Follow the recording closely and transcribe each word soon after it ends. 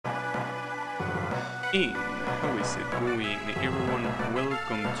In, how is it going? Everyone,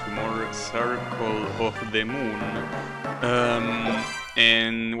 welcome to more Circle of the Moon.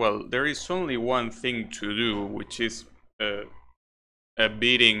 And well, there is only one thing to do, which is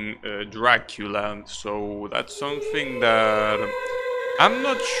beating Dracula. So that's something that I'm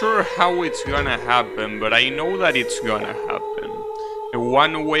not sure how it's gonna happen, but I know that it's gonna happen.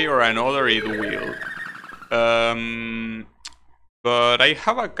 One way or another, it will. But I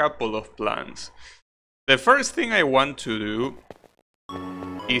have a couple of plans. The first thing I want to do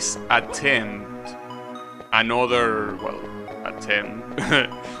is attempt another,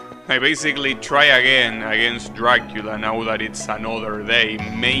 I basically try again against Dracula now that it's another day.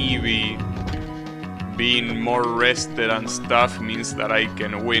 Maybe being more rested and stuff means that I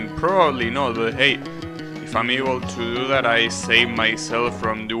can win. Probably not, but hey, if I'm able to do that, I save myself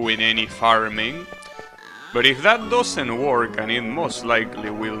from doing any farming. But if that doesn't work, and it most likely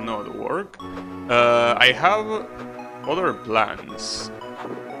will not work, I have other plans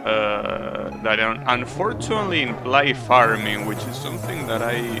that unfortunately imply farming, which is something that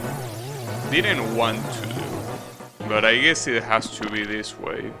I didn't want to do. But I guess it has to be this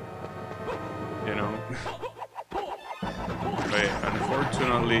way, you know. But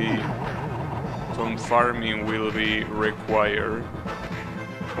unfortunately, some farming will be required.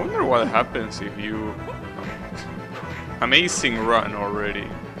 I wonder what happens if you... Amazing run already.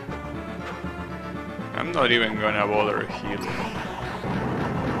 I'm not even gonna bother healing.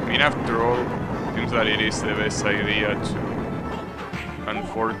 I mean, after all, it seems that it is the best idea to,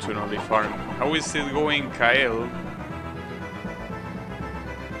 unfortunately, farm. How is it going, Kyle?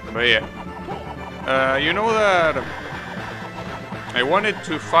 But yeah. You know that I wanted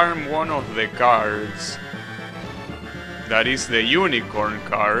to farm one of the cards. That is the unicorn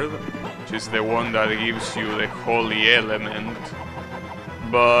card, which is the one that gives you the holy element.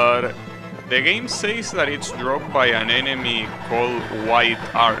 But the game says that it's dropped by an enemy called White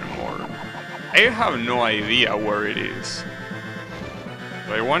Armor. I have no idea where it is.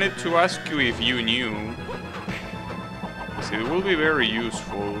 So I wanted to ask you if you knew, because it will be very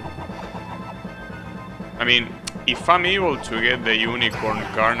useful. I mean, if I'm able to get the unicorn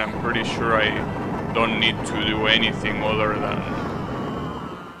card, I'm pretty sure I don't need to do anything other than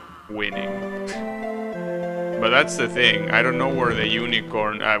winning. But that's the thing, I don't know where the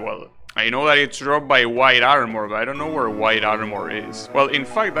unicorn... well, I know that it's dropped by White Armor, but I don't know where White Armor is. Well, in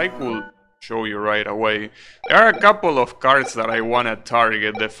fact, I could show you right away. There are a couple of cards that I want to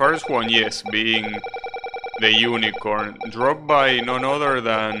target. The first one, yes, being the unicorn, dropped by none other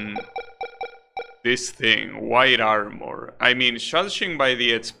than this thing, White Armor. I mean, judging by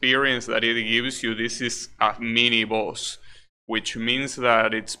the experience that it gives you, this is a mini boss, which means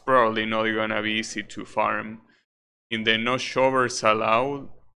that it's probably not gonna be easy to farm. In the no shovers allowed,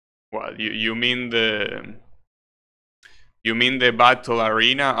 well, you mean the battle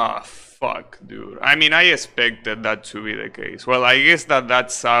arena? Ah, fuck, dude. I mean, I expected that to be the case. Well, I guess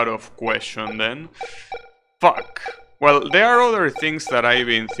that's out of question then. Fuck. Well, there are other things that I've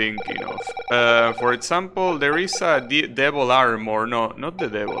been thinking of. For example, there is a devil armor. No, not the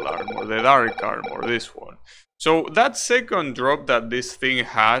devil armor, the dark armor, this one. So that second drop that this thing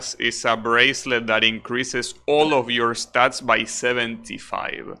has is a bracelet that increases all of your stats by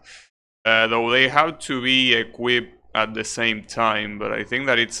 75. Though they have to be equipped at the same time, but I think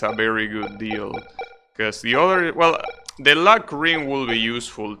that it's a very good deal. Because the other, well, the luck ring will be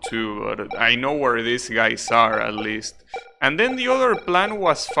useful too, but I know where these guys are at least. And then the other plan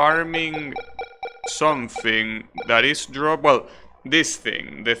was farming something that is drop, well, this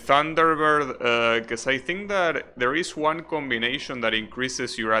thing, the Thunderbird, because I think that there is one combination that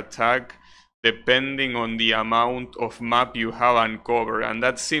increases your attack depending on the amount of map you have uncovered, and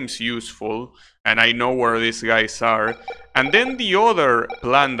that seems useful, and I know where these guys are. And then the other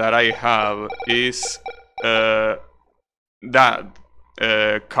plan that I have is that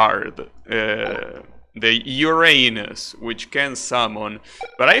card, the Uranus, which can summon,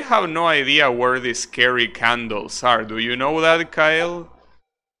 but I have no idea where the scary candles are. Do you know that, Kyle?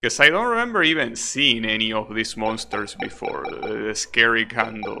 Because I don't remember even seeing any of these monsters before, the scary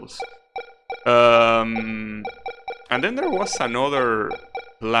candles. And then there was another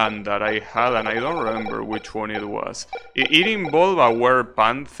plan that I had, and I don't remember which one it was. It involved a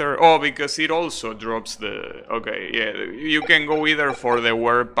were-panther. Oh, because it also drops the... Okay, yeah, you can go either for the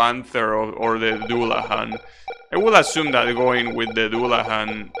were-panther or the Dullahan. I would assume that going with the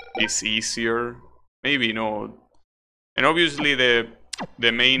Dullahan is easier. Maybe not. And obviously the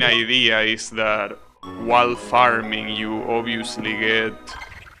main idea is that while farming you obviously get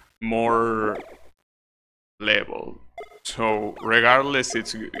more level. So regardless,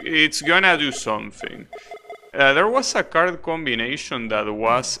 it's gonna do something. There was a card combination that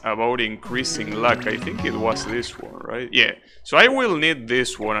was about increasing luck. I think it was this one, right? Yeah. So I will need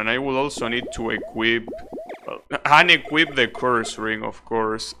this one, and I will also need to equip... unequip the curse ring, of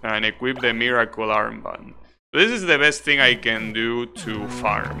course, and equip the miracle armband. This is the best thing I can do to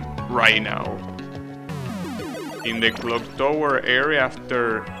farm right now. In the clock tower area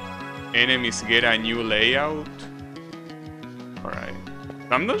after enemies get a new layout. Alright.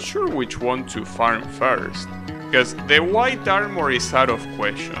 I'm not sure which one to farm first, because the white armor is out of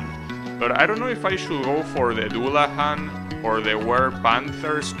question. But I don't know if I should go for the Dullahan, or the Were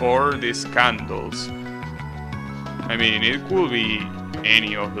Panthers, or these candles. I mean, it could be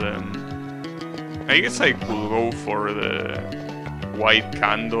any of them. I guess I could go for the white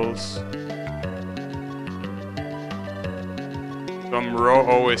candles. Some raw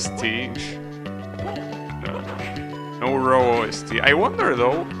OST. No raw OST. I wonder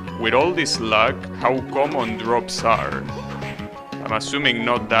though, with all this luck, how common drops are. I'm assuming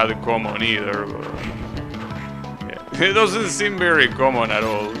not that common either, but... yeah. It doesn't seem very common at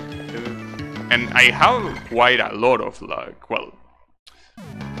all. And I have quite a lot of luck. Well,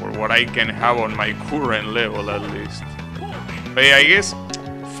 for what I can have on my current level at least. But yeah, I guess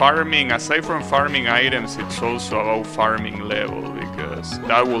farming, aside from farming items, it's also about farming level, because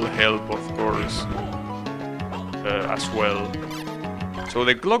that will help, of course, as well. So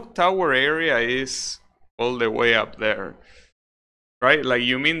the clock tower area is all the way up there, right? Like,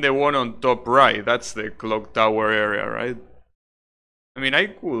 you mean the one on top right? That's the clock tower area, right? I mean, I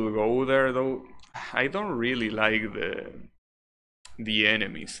could go there though. I don't really like the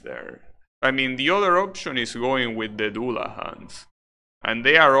enemies there. I mean, the other option is going with the Dullahans, and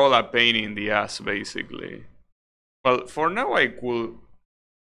they are all a pain in the ass, basically. Well, for now I could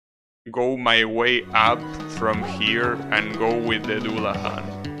go my way up from here and go with the Dullahan.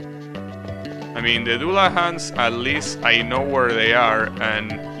 I mean, the Dullahans, at least I know where they are,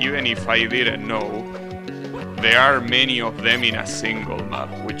 and even if I didn't know, there are many of them in a single map,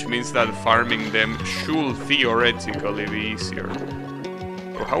 which means that farming them should theoretically be easier.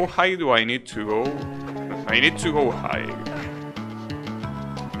 So how high do I need to go? I need to go high.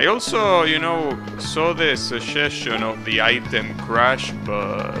 I also, you know, saw the suggestion of the item crash,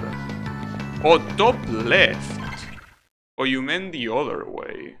 but... oh, top left! Oh, you meant the other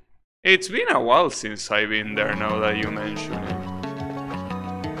way. It's been a while since I've been there, now that you mention it.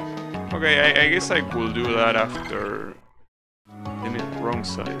 Okay, I guess I could do that after... wrong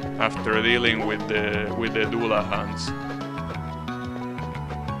side. After dealing with the Dullahans.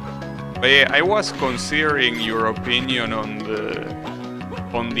 But yeah, I was considering your opinion on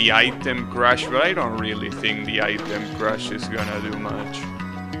the item crash, but I don't really think the item crash is gonna do much.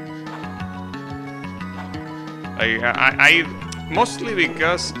 I mostly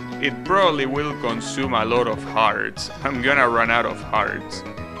because it probably will consume a lot of hearts. I'm gonna run out of hearts.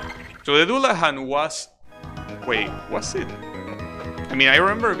 So the Dullahan was... wait, was it? I mean, I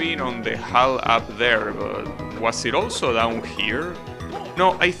remember being on the hull up there, but was it also down here?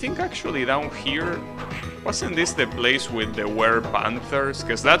 No, I think actually down here... wasn't this the place with the Were Panthers?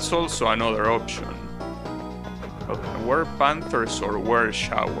 Because that's also another option. Were Panthers or Were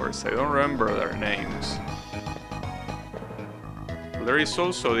Showers? I don't remember their names. There is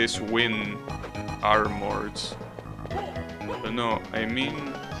also this wind armors. But no, I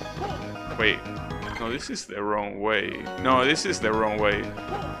mean... wait. No, this is the wrong way. No, this is the wrong way.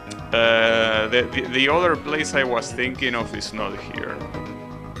 The other place I was thinking of is not here.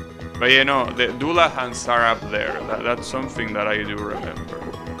 But you know, the Dullahans are up there. That's something that I do remember.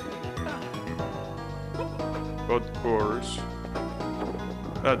 Of course.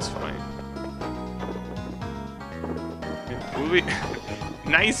 That's fine. It would be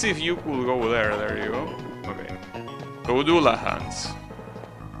nice if you could go there. There you go. Okay. So Dullahans.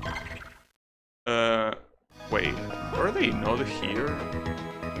 Wait. Are they not here?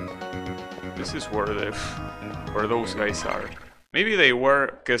 This is where those guys are. Maybe they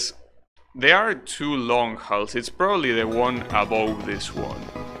were, because they are two long hulls. It's probably the one above this one.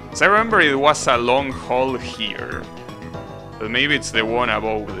 So I remember it was a long hull here. But maybe it's the one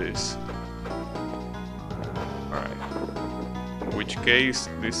above this. Alright. In which case,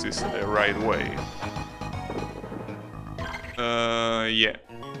 this is the right way. Yeah.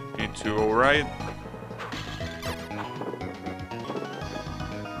 Need to go right.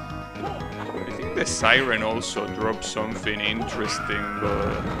 I think the siren also dropped something interesting,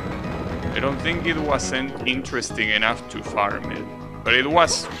 but I don't think it wasn't interesting enough to farm it. But it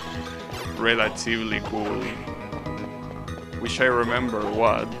was relatively cool. Wish I remember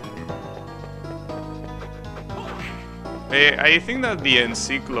what. I think that the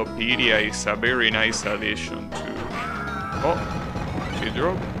encyclopedia is a very nice addition to... Oh, she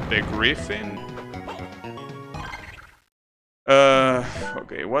dropped the griffin?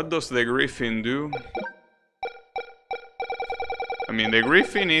 Okay, what does the griffin do? I mean, the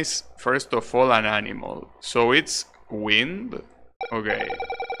griffin is, first of all, an animal. So it's wind? Okay.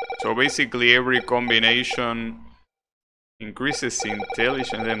 So basically every combination increases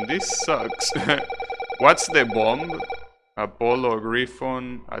intelligence, and this sucks. What's the bomb? Apollo,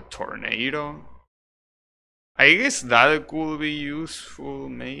 Griffon, a tornado? I guess that could be useful,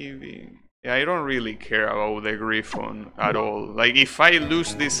 maybe. Yeah, I don't really care about the Griffon at all. Like, if I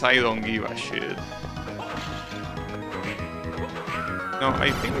lose this, I don't give a shit. No,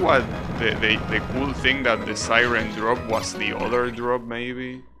 I think what the cool thing that the Siren dropped was the other drop,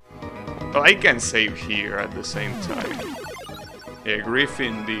 maybe. Well, I can save here at the same time. Yeah,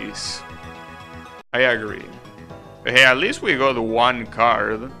 Griffin this. I agree. Hey, at least we got one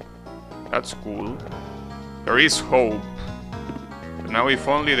card. That's cool. There is hope. But now if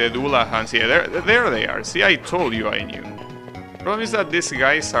only the Dullahans... Yeah, there they are. See, I told you I knew. Problem is that these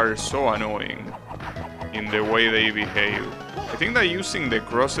guys are so annoying in the way they behave. I think that using the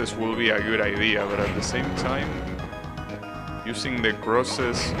crosses will be a good idea, but at the same time, using the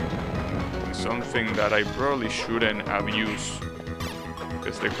crosses is something that I probably shouldn't abuse,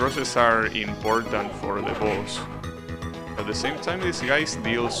 because the crosses are important for the boss. At the same time, these guys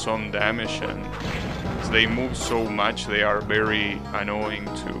deal some damage, and as they move so much, they are very annoying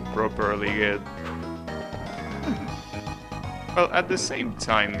to properly get. Well, at the same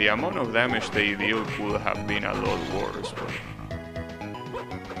time, the amount of damage they deal could have been a lot worse, but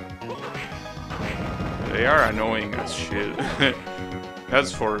they are annoying as shit.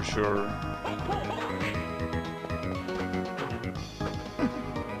 That's for sure.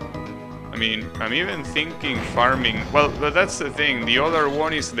 I mean, I'm even thinking farming... Well, but that's the thing. The other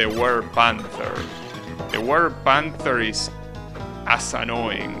one is the Were-Panther. The Were-Panther is as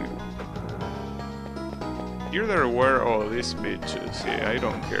annoying. Here there were... Oh, these bitches. Yeah, I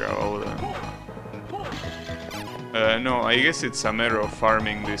don't care about them. No, I guess it's a matter of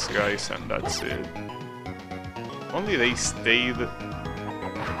farming these guys and that's it. Only they stayed...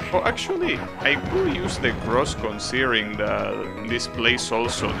 Oh, actually, I could use the cross considering that this place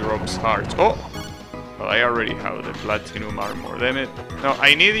also drops hearts. Oh! Well, I already have the platinum armor, damn it. No,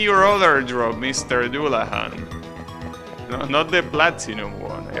 I need your other drop, Mr. Dullahan. No, not the platinum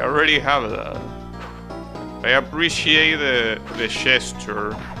one, I already have that. I appreciate the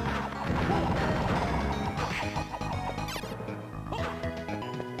gesture.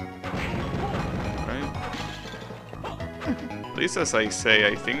 At least as I say,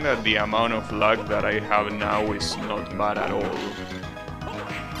 I think that the amount of luck that I have now is not bad at all.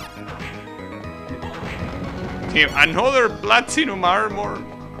 Damn, another platinum armor?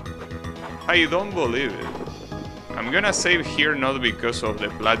 I don't believe it. I'm gonna save here not because of the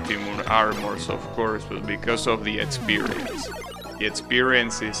platinum armors, of course, but because of the experience. The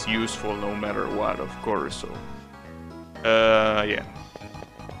experience is useful no matter what, of course, so... yeah.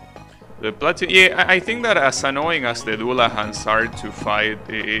 The platinum... Yeah, I think that as annoying as the Dullahans are to fight,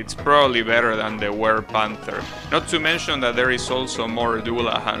 it's probably better than the Were-Panther. Not to mention that there is also more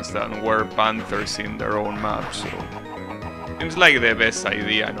Dullahans than Were-Panthers in their own map, so... Seems like the best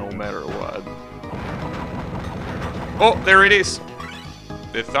idea no matter what. Oh, there it is!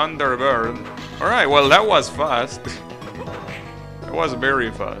 The Thunderbird. Alright, well that was fast. That was very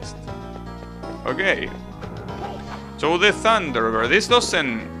fast. Okay. So the Thunderbird, this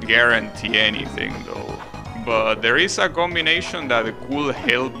doesn't guarantee anything though, but there is a combination that could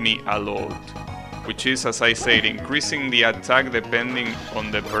help me a lot, which is, as I said, increasing the attack depending on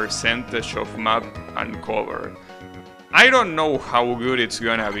the percentage of map and cover. I don't know how good it's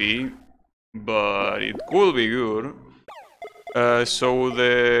gonna be, but it could be good. So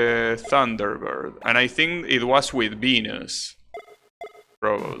the Thunderbird, and I think it was with Venus,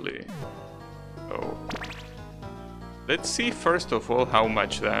 probably. So let's see first of all how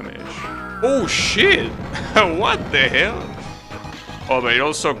much damage. Oh shit! What the hell? Oh, but it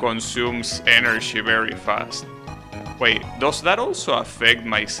also consumes energy very fast. Wait, does that also affect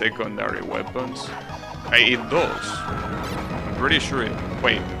my secondary weapons? It does. I'm pretty sure it...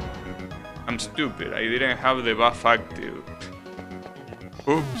 Wait. I'm stupid, I didn't have the buff active.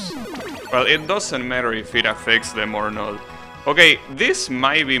 Oops. Well, it doesn't matter if it affects them or not. Okay, this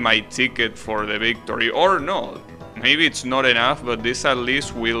might be my ticket for the victory, or not. Maybe it's not enough, but this at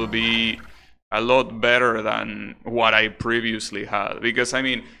least will be a lot better than what I previously had. Because, I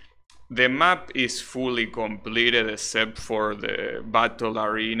mean, the map is fully completed except for the battle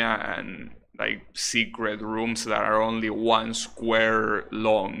arena, and like secret rooms that are only 1 square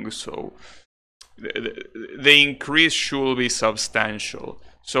long, so the increase should be substantial.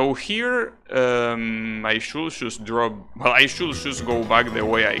 So here I should just drop, well, I should just go back the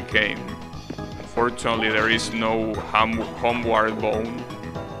way I came. Unfortunately, there is no homeward bone.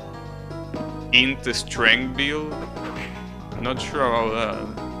 Int strength build? Not sure about that.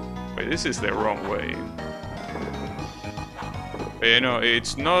 Wait, this is the wrong way. You know,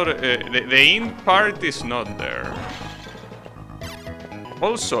 it's not... the int part is not there.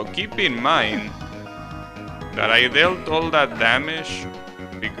 Also, keep in mind that I dealt all that damage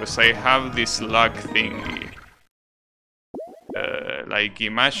because I have this luck thingy. Like,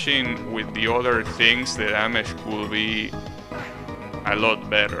 imagine with the other things the damage could be a lot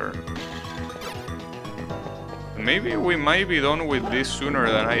better. Maybe we might be done with this sooner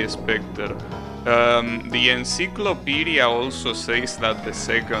than I expected. The encyclopedia also says that the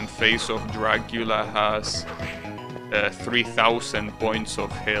second phase of Dracula has 3000 points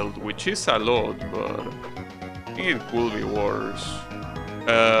of health, which is a lot, but I think it could be worse.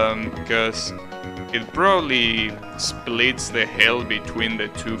 Because it probably splits the health between the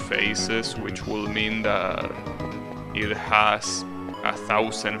 2 phases, which will mean that it has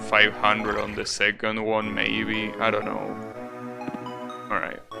 1500 on the second one, maybe. I don't know.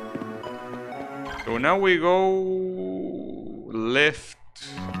 Alright. So now we go left.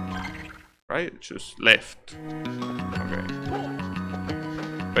 Right? Just left. Okay.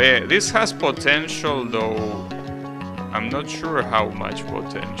 But yeah, this has potential, though I'm not sure how much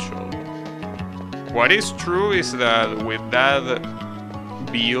potential. What is true is that with that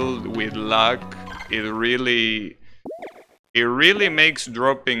build with luck, it really makes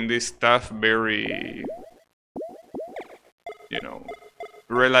dropping this stuff very, you know,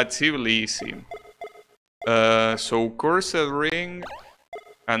 relatively easy. So Cursed Ring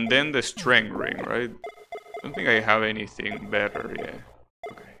and then the Strength Ring, right? I don't think I have anything better yet.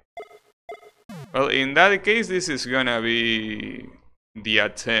 Okay. Well, in that case, this is gonna be the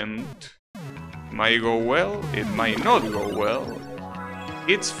attempt. Might go well, it might not go well.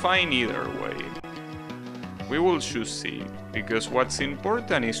 It's fine either way. We will just see, because what's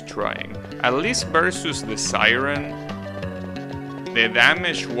important is trying. At least versus the Siren, the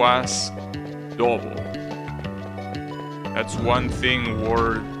damage was double. That's one thing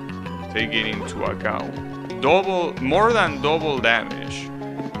worth taking into account. More than double damage.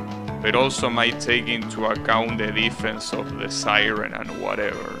 But also might take into account the defense of the Siren and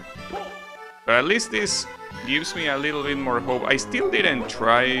whatever. But at least this gives me a little bit more hope. I still didn't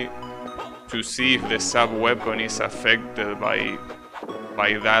try to see if the sub-weapon is affected by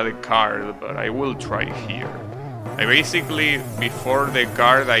that card, but I will try here. I basically, before the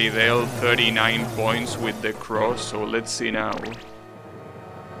card, I dealt 39 points with the cross, so let's see now.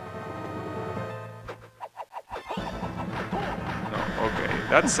 No, okay,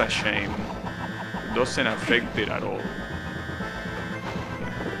 that's a shame. It doesn't affect it at all.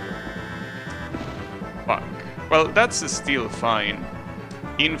 Fuck. Well, that's still fine.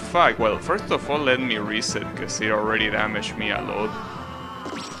 In fact, well, first of all, let me reset, because it already damaged me a lot.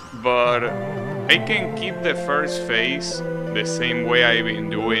 But I can keep the first phase the same way I've been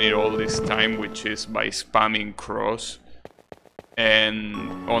doing it all this time, which is by spamming cross.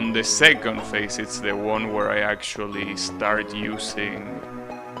 And on the second phase, it's the one where I actually start using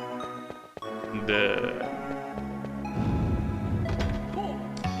the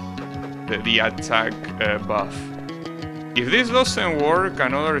attack buff. If this doesn't work,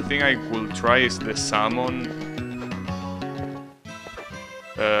 another thing I could try is the summon.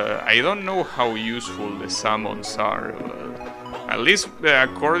 I don't know how useful the summons are, but at least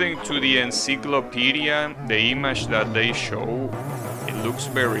according to the encyclopedia, the image that they show, it looks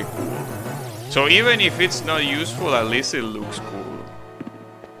very cool. So even if it's not useful, at least it looks cool.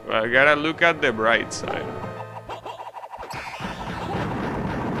 But I gotta look at the bright side.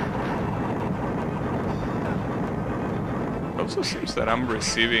 It also seems that I'm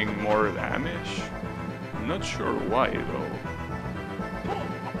receiving more damage. I'm not sure why though.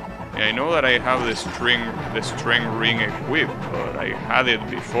 I know that I have the strength ring equipped, but I had it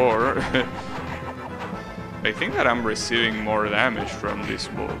before. I think that I'm receiving more damage from this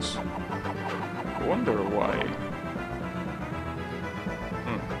boss. I wonder why.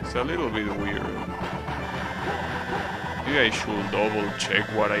 It's a little bit weird. Maybe I should double check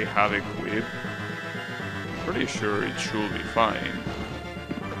what I have equipped. I'm pretty sure it should be fine.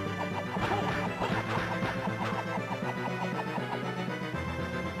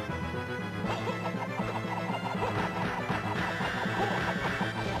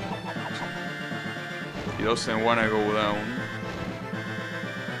 He doesn't want to go down.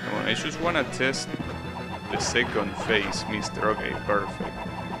 I just wanna test the second phase, mister. Okay, perfect.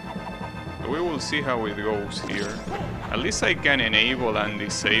 We will see how it goes here. At least I can enable and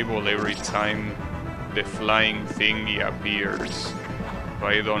disable every time the flying thingy appears. So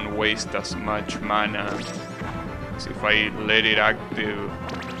I don't waste as much mana as if I let it active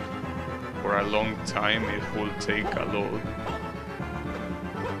for a long time. It will take a lot.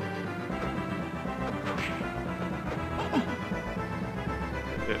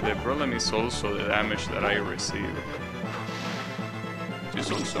 The problem is also the damage that I receive. Which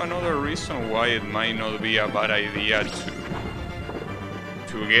is also another reason why it might not be a bad idea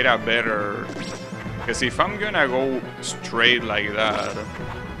to get a better... Because if I'm gonna go straight like that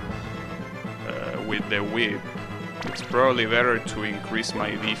with the whip, it's probably better to increase my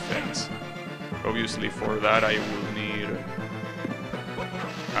defense. Obviously for that I will need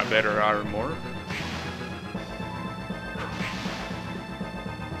a better armor.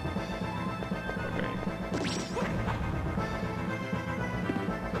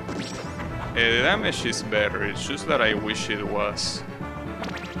 The damage is better, it's just that I wish it was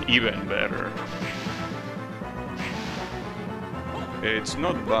even better. It's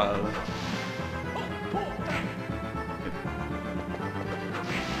not bad.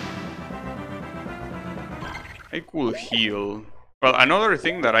 I could heal. Well, another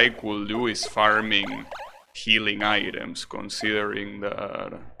thing that I could do is farming healing items, considering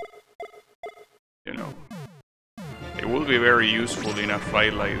that, you know, it will be very useful in a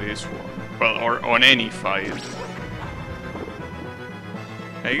fight like this one. Well, or on any fight.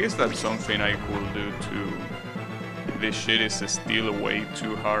 I guess that's something I could do too. This shit is still way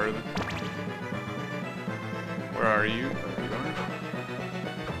too hard. Where are you? There you are.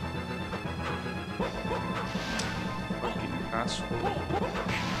 Fucking asshole.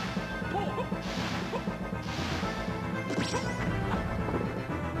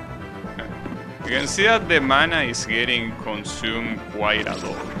 You can see that the mana is getting consumed quite a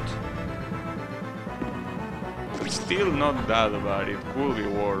lot. It's still not that bad, it could be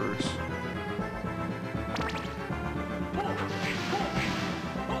worse.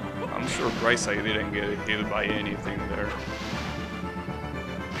 I'm surprised I didn't get hit by anything there.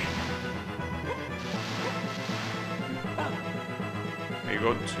 I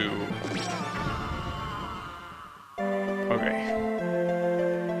got two. Okay.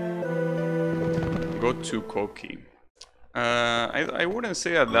 Got too cocky. I wouldn't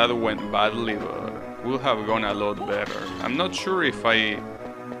say that that went badly, but would have gone a lot better. I'm not sure if I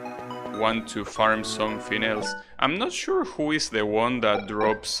want to farm something else. I'm not sure who is the one that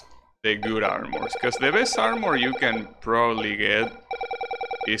drops the good armors, because the best armor you can probably get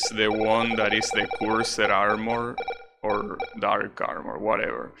is the one that is the cursed armor or dark armor,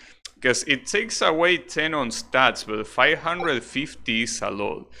 whatever. Because it takes away 10 on stats, but 550 is a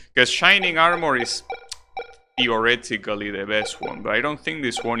lot. Because shining armor is theoretically the best one, but I don't think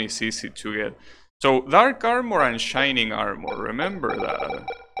this one is easy to get. So dark armor and shining armor, remember that.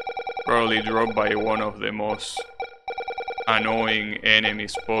 Probably dropped by one of the most annoying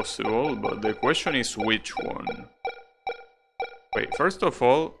enemies possible, but the question is which one. Wait, first of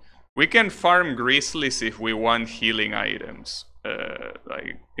all, we can farm grizzlies if we want healing items.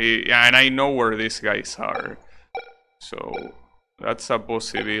 And I know where these guys are, so that's a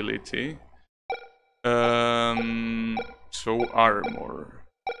possibility. So armor.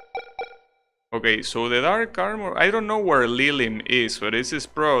 Okay, so the dark armor, I don't know where Lilim is, but this is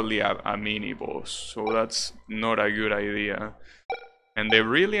probably a mini boss, so that's not a good idea. And the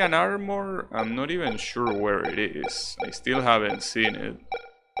Brilliant armor, I'm not even sure where it is. I still haven't seen it.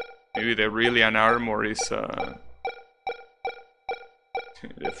 Maybe the Brilliant armor is the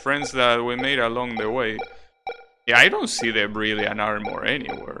friends that we made along the way. Yeah, I don't see the Brilliant armor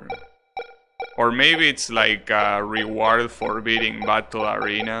anywhere. Or maybe it's like a reward for beating Battle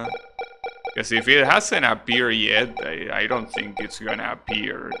Arena. Because if it hasn't appeared yet, I don't think it's gonna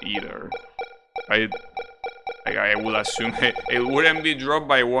appear either. I will assume it wouldn't be dropped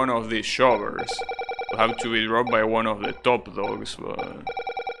by one of these shovers. It'll have to be dropped by one of the top dogs, but...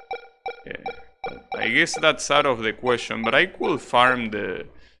 yeah. I guess that's out of the question, but I could farm the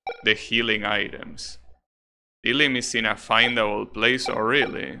healing items. Lilim is in a findable place, or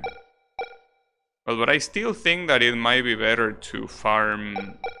really? Well, but I still think that it might be better to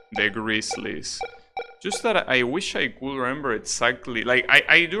farm the grizzlies. Just that I wish I could remember exactly. Like,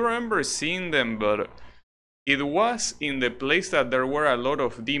 I do remember seeing them, but it was in the place that there were a lot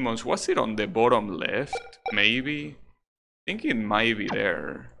of demons. Was it on the bottom left? Maybe? I think it might be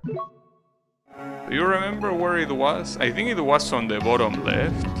there. Do you remember where it was? I think it was on the bottom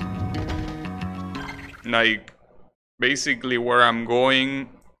left. Like, basically where I'm going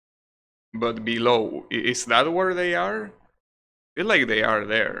But below, is that where they are? I feel like they are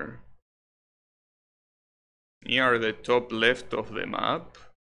there. Near the top left of the map.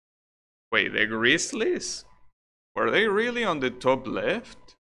 Wait, the Grizzlies? Were they really on the top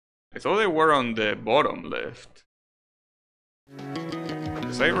left? I thought they were on the bottom left.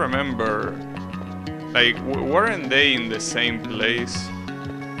 Because I remember... Like, weren't they in the same place?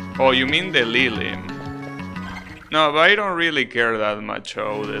 Oh, you mean the Lilim? No, but I don't really care that much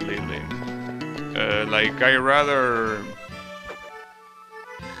about the Lilim. Like, I rather...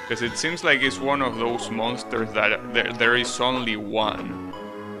 Because it seems like it's one of those monsters that there is only one.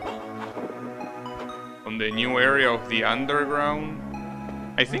 On the new area of the underground,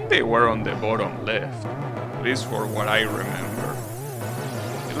 I think they were on the bottom left. At least for what I remember.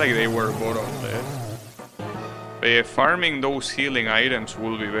 I feel like they were bottom left. But farming those healing items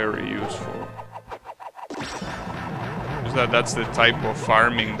will be very useful. Just that's the type of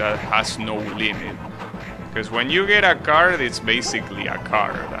farming that has no limit. Because when you get a card, it's basically a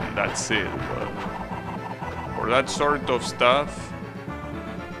card, and that's it. But for that sort of stuff,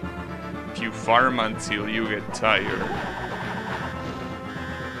 if you farm until you get tired,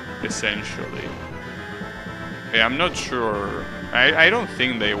 essentially. Hey, I'm not sure. I don't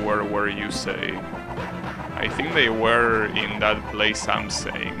think they were where you say. I think they were in that place I'm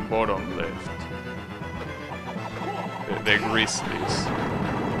saying, bottom left. The Grizzlies.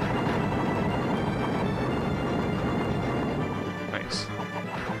 Nice.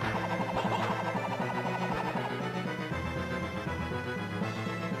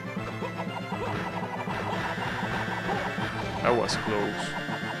 That was close.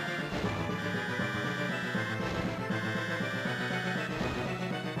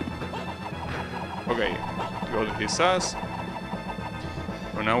 Okay, got his ass.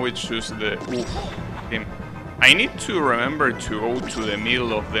 So now we choose the... Ooh, him. I need to remember to go to the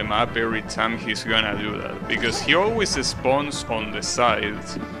middle of the map every time he's gonna do that, because he always spawns on the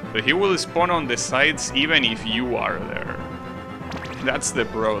sides, but he will spawn on the sides even if you are there. That's the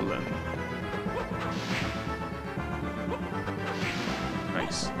problem.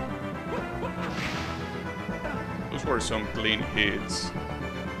 Nice. Those were some clean hits.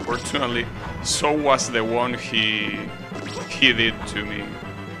 Fortunately, so was the one he did to me.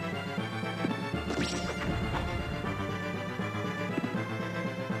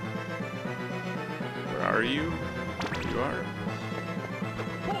 Are you? You are.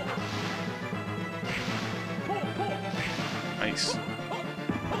 Nice.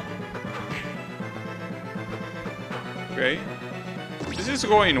 Okay. This is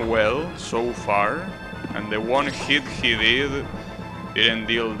going well so far, and the one hit he didn't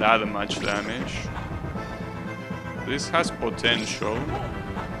deal that much damage. This has potential.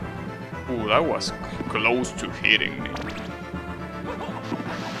 Ooh, that was close to hitting me.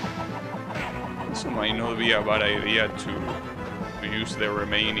 Also might not be a bad idea to use the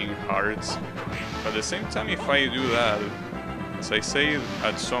remaining hearts. But at the same time, if I do that, as I said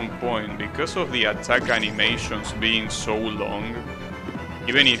at some point, because of the attack animations being so long,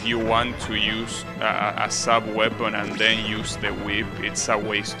 even if you want to use a sub-weapon and then use the whip, it's a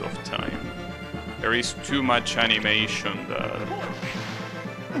waste of time. There is too much animation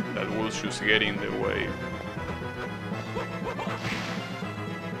that will just get in the way.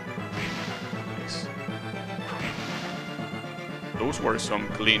 Nice. Those were some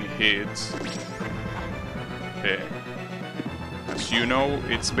clean hits. As you know,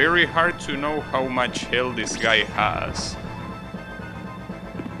 it's very hard to know how much health this guy has.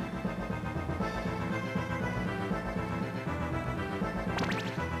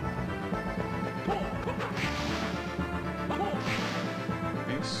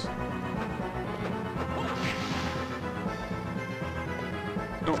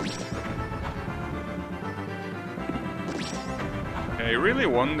 I really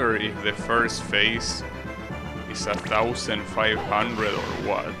wonder if the first phase is 1,500 or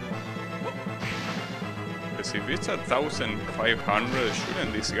what. Because if it's 1,500,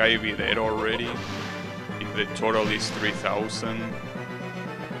 shouldn't this guy be dead already? If the total is 3,000?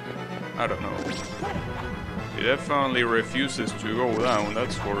 I don't know. He definitely refuses to go down,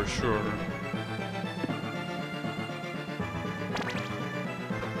 that's for sure.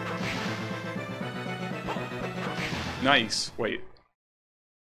 Nice, wait.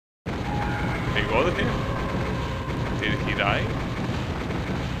 They got him? Did he die?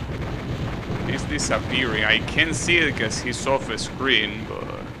 He's disappearing. I can't see it because he's off the screen, but...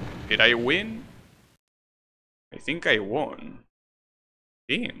 Did I win? I think I won.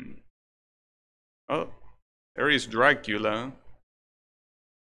 Damn. Oh, there is Dracula.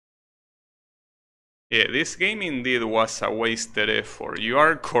 Yeah, this game indeed was a wasted effort. You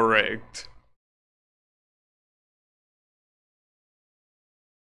are correct.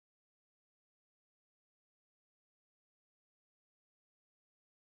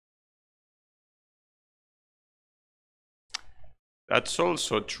 That's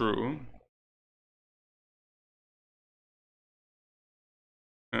also true.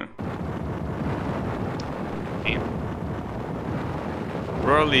 Huh. Damn.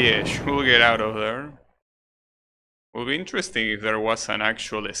 Probably should get out of there. Would be interesting if there was an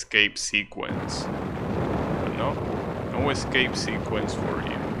actual escape sequence. But no, no escape sequence for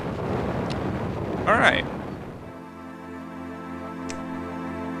you. Alright.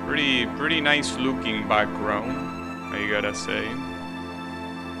 Pretty nice looking background, I gotta say.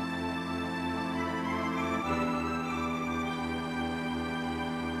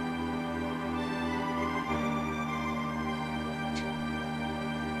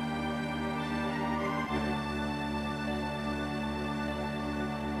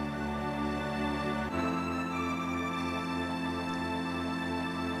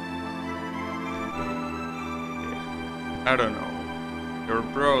 I don't know. You're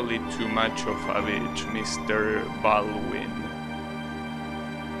probably too much of a bitch, Mr. Baldwin.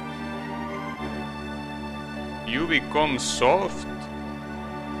 You become soft?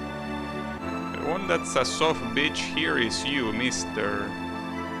 The one that's a soft bitch here is you, mister.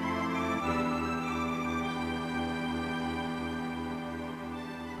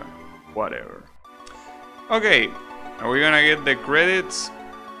 Whatever. Okay, are we gonna get the credits?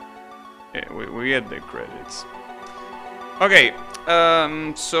 Yeah, we get the credits. Okay,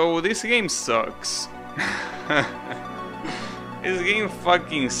 so this game sucks. This game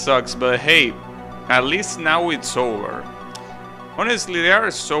fucking sucks, but hey, at least now it's over. Honestly, there are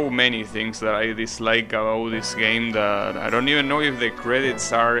so many things that I dislike about this game that I don't even know if the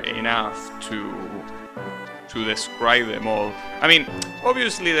credits are enough to describe them all. I mean,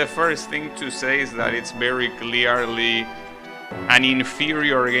 obviously the first thing to say is that it's very clearly an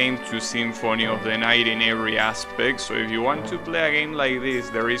inferior game to Symphony of the Night in every aspect, so if you want to play a game like this,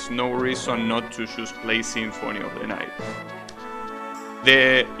 there is no reason not to just play Symphony of the Night.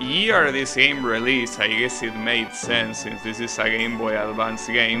 The year this game released, I guess it made sense since this is a Game Boy Advance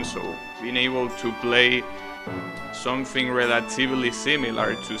game, so being able to play something relatively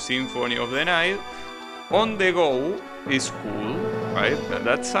similar to Symphony of the Night on the go is cool, right?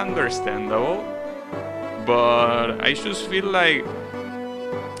 That's understandable. But I just feel like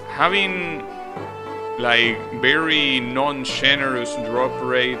having like very non-generous drop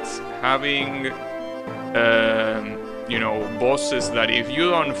rates, having you know, bosses that if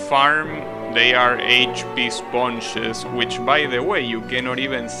you don't farm, they are HP sponges, which by the way, you cannot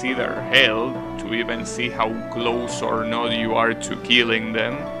even see their health to even see how close or not you are to killing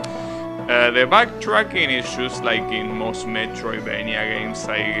them. The backtracking is just like in most Metroidvania games,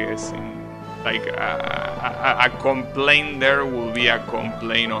 I guess. Like a complaint there will be a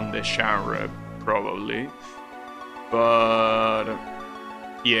complaint on the genre, probably. But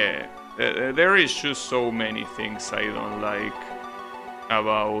yeah, there is just so many things I don't like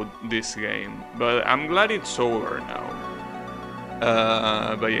about this game. But I'm glad it's over now.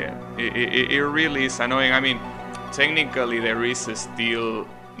 But yeah, it really is annoying. I mean, technically there is still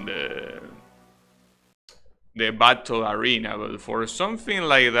the battle arena, but for something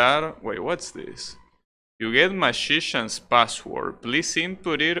like that, wait, what's this? You get Magician's password. Please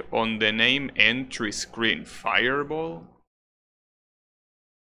input it on the name entry screen. Fireball?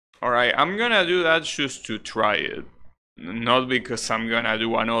 Alright, I'm gonna do that just to try it. Not because I'm gonna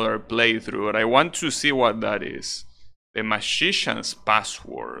do another playthrough, but I want to see what that is. The Magician's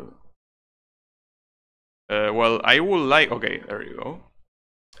password. Well, I would like... Okay, there you go.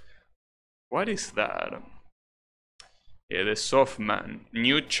 What is that? Yeah, the soft man.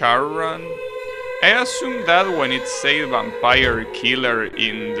 New char run. I assume that when it said vampire killer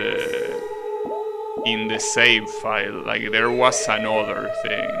in the save file, like there was another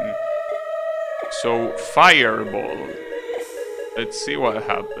thing. So fireball. Let's see what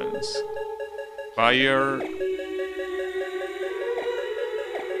happens. Fireball.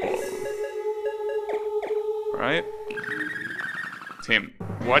 Right? Tim,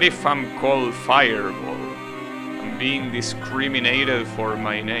 what if I'm called Fireball? I'm being discriminated for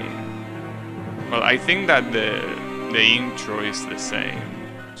my name. Well, I think that the intro is the same.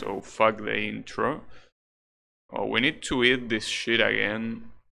 So fuck the intro. Oh, we need to eat this shit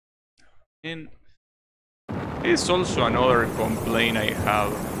again. And it's also another complaint I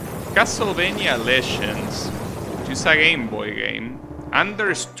have. Castlevania Legends, which is a Game Boy game,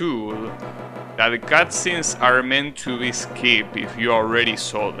 understood that cutscenes are meant to be skipped if you already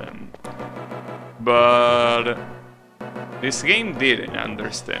saw them. But this game didn't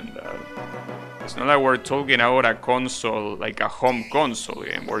understand that. It's not like we're talking about a console, like a home console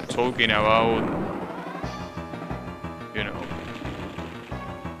game. We're talking about, you know,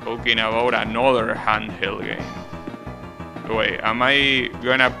 another handheld game. Wait, am I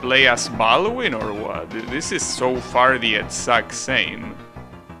gonna play as Baldwin or what? This is so far the exact same.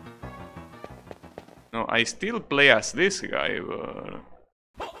 No, I still play as this guy, but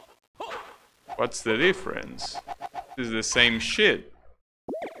what's the difference? This is the same shit.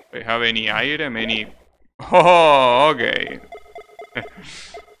 Do I have any item, any... Oh, okay.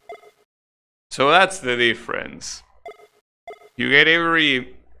 So that's the difference. You get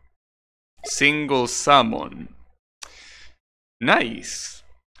every single summon. Nice.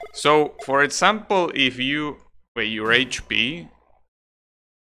 So, for example, if you... Wait, your HP?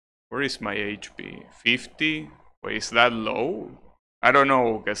 Where is my HP? 50? Wait, is that low? I don't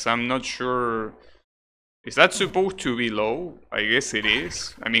know, because I'm not sure... Is that supposed to be low? I guess it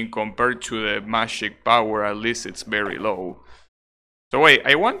is. I mean, compared to the magic power, at least it's very low. So wait,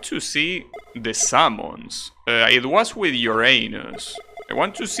 I want to see the summons. It was with Uranus. I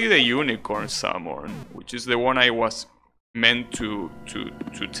want to see the unicorn summon, which is the one I was meant to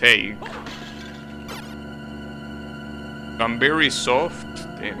take. I'm very soft.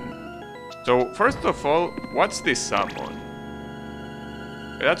 Damn. So first of all, what's this summon?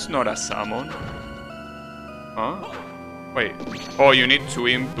 That's not a summon. Huh? Wait. Oh, you need to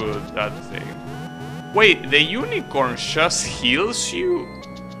input that thing. Wait, the unicorn just heals you?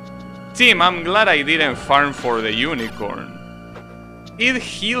 Tim, I'm glad I didn't farm for the unicorn. It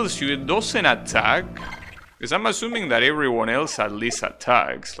heals you, it doesn't attack? Because I'm assuming that everyone else at least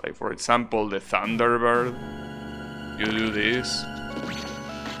attacks. Like, for example, the Thunderbird. You do this.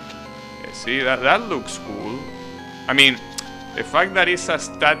 Yeah, see, that looks cool. I mean, the fact that it's a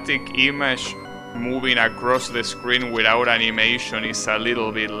static image moving across the screen without animation is a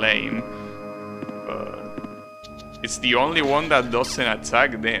little bit lame. It's the only one that doesn't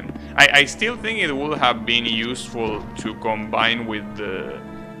attack them. I still think it would have been useful to combine with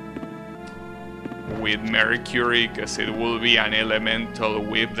Mercury, because it will be an elemental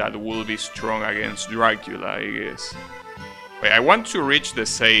whip that will be strong against Dracula, I guess. Wait, I want to reach the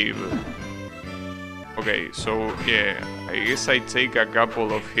save. Okay, so yeah, I guess I take a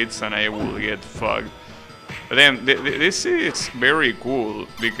couple of hits and I will get fucked. But then, this is very cool,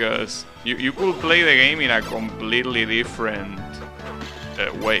 because you could play the game in a completely different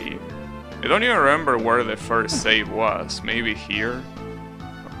way. I don't even remember where the first save was. Maybe here?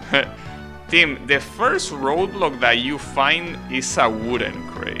 Tim, the first roadblock that you find is a wooden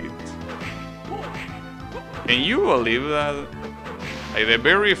crate. Can you believe that? Like, the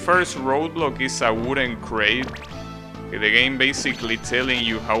very first roadblock is a wooden crate. The game basically telling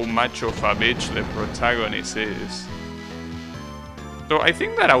you how much of a bitch the protagonist is. So I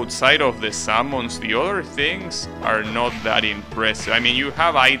think that outside of the summons, the other things are not that impressive. I mean, you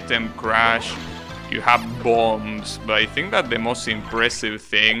have item crash, you have bombs, but I think that the most impressive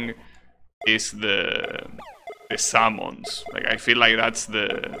thing is the summons. Like, I feel like that's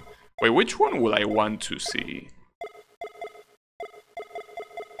the... Wait, which one would I want to see?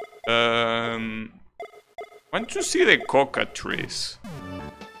 Want to see the cockatrice,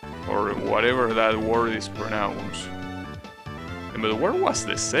 or whatever that word is pronounced. But where was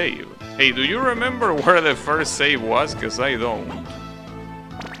the save? Hey, do you remember where the first save was? Because I don't.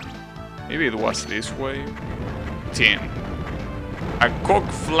 Maybe it was this way. 10. A cock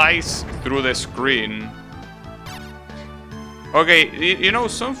flies through the screen. Okay, you know,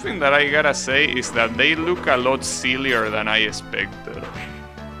 something that I gotta say is that they look a lot sillier than I expected.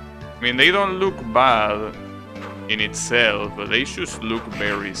 I mean, they don't look bad in itself, but they just look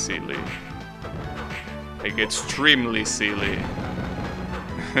very silly. Like, extremely silly.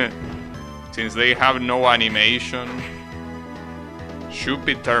 Since they have no animation.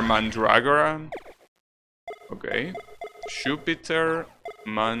 Jupiter Mandragora. Okay. Jupiter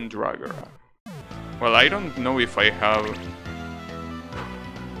Mandragora. Well, I don't know if I have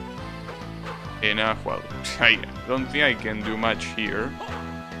enough. Well, I don't think I can do much here.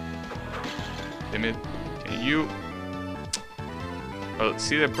 Damn it. Can you... Well,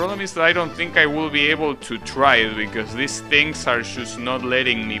 see, the problem is that I don't think I will be able to try it, because these things are just not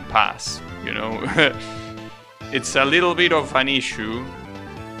letting me pass, you know? It's a little bit of an issue.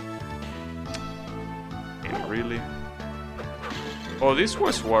 And really? Oh, this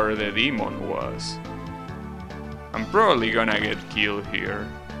was where the demon was. I'm probably gonna get killed here.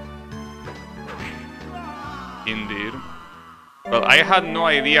 Indeed. Well, I had no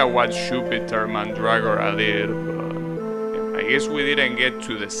idea what Jupiter Mandragora did, but I guess we didn't get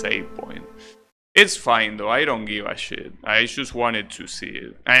to the save point. It's fine though, I don't give a shit. I just wanted to see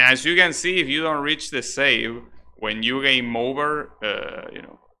it. And as you can see, if you don't reach the save, when you game over, you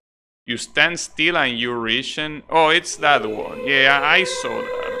know, you stand still and you reach and... Oh, it's that one. Yeah, I saw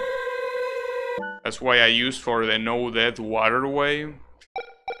that. That's why I used for the no-death waterway.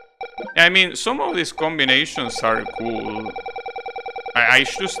 I mean, some of these combinations are cool. I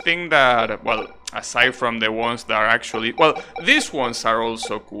just think that, well, aside from the ones that are actually... Well, these ones are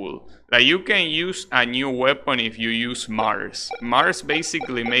also cool. Like, you can use a new weapon if you use Mars. Mars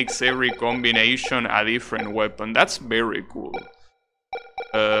basically makes every combination a different weapon. That's very cool.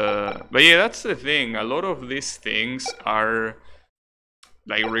 But yeah, that's the thing. A lot of these things are...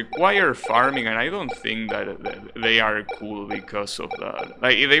 like, require farming, and I don't think that they are cool because of that.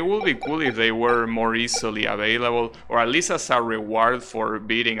 Like, they would be cool if they were more easily available, or at least as a reward for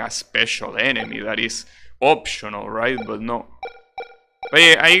beating a special enemy that is optional, right? But no. But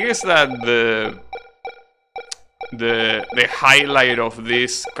yeah, I guess that the highlight of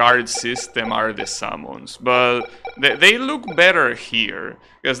this card system are the summons, but they look better here.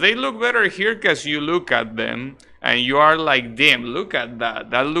 Because they look better here because you look at them and you are like, damn, look at that.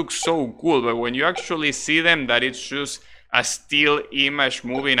 That looks so cool. But when you actually see them, that it's just a still image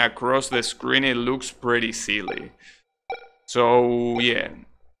moving across the screen, it looks pretty silly. So yeah,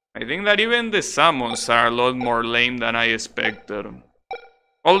 I think that even the summons are a lot more lame than I expected.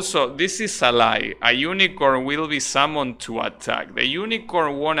 Also, this is a lie. A unicorn will be summoned to attack. The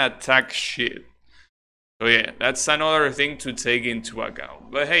unicorn won't attack shit. So yeah, that's another thing to take into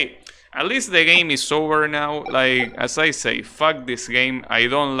account. But hey, at least the game is over now. Like, as I say, fuck this game. I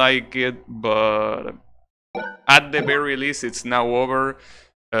don't like it, but at the very least, it's now over.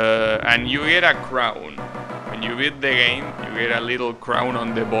 And you get a crown. When you beat the game, you get a little crown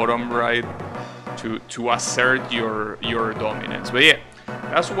on the bottom right to assert your dominance. But yeah,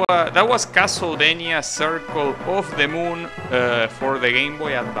 that was Castlevania Circle of the Moon for the Game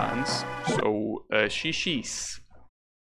Boy Advance. So, GG's.